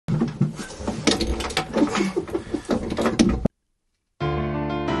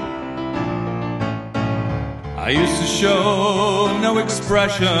show no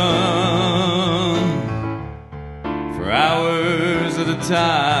expression for hours at a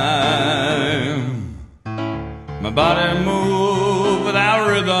time. My body moved without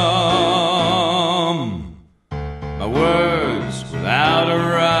rhythm, my words without a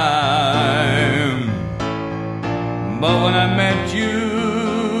rhyme. But when I met you,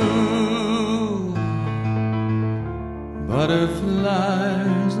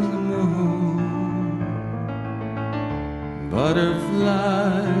 butterflies in the moon,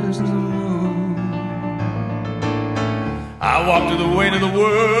 butterflies in the moon. I walked through the weight of the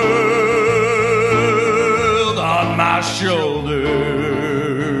world on my shoulders.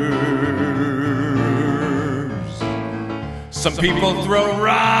 Some people throw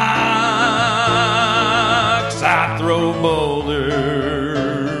rocks, I throw boulders.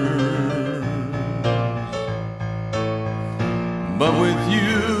 But with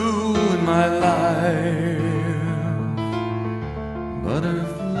you in my life,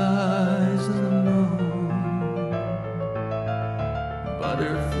 butterflies in the moon,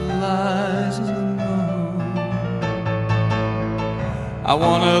 butterflies in the moon. I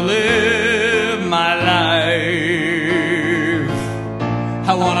wanna live my life,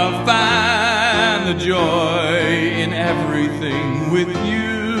 I wanna find the joy in everything with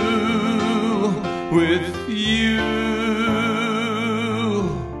you, with you.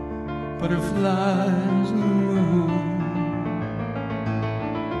 Butterflies in the moon,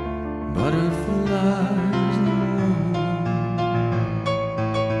 butterflies in the moon.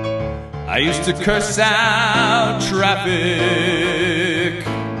 I used to curse out traffic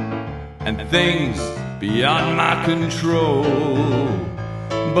and things beyond my control,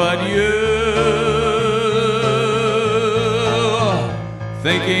 but you,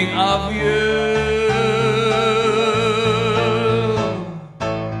 thinking of you,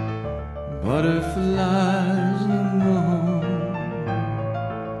 butterflies in the moon,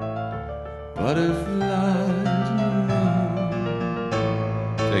 butterflies in the moon.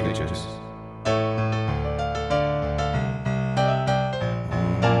 Take it, Jess.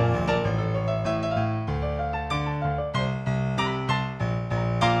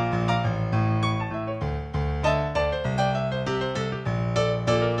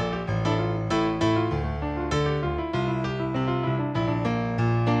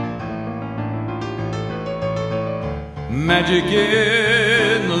 Magic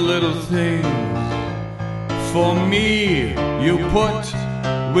in the little things. For me, you put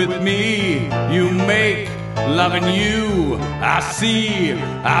with me, you make loving you. I see,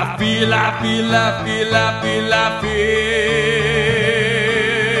 I feel, I feel, I feel, I feel, I feel.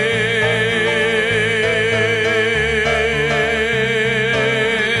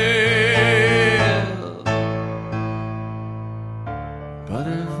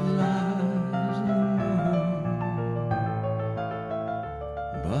 Butterflies in the moon,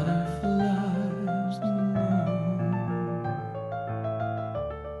 butterflies.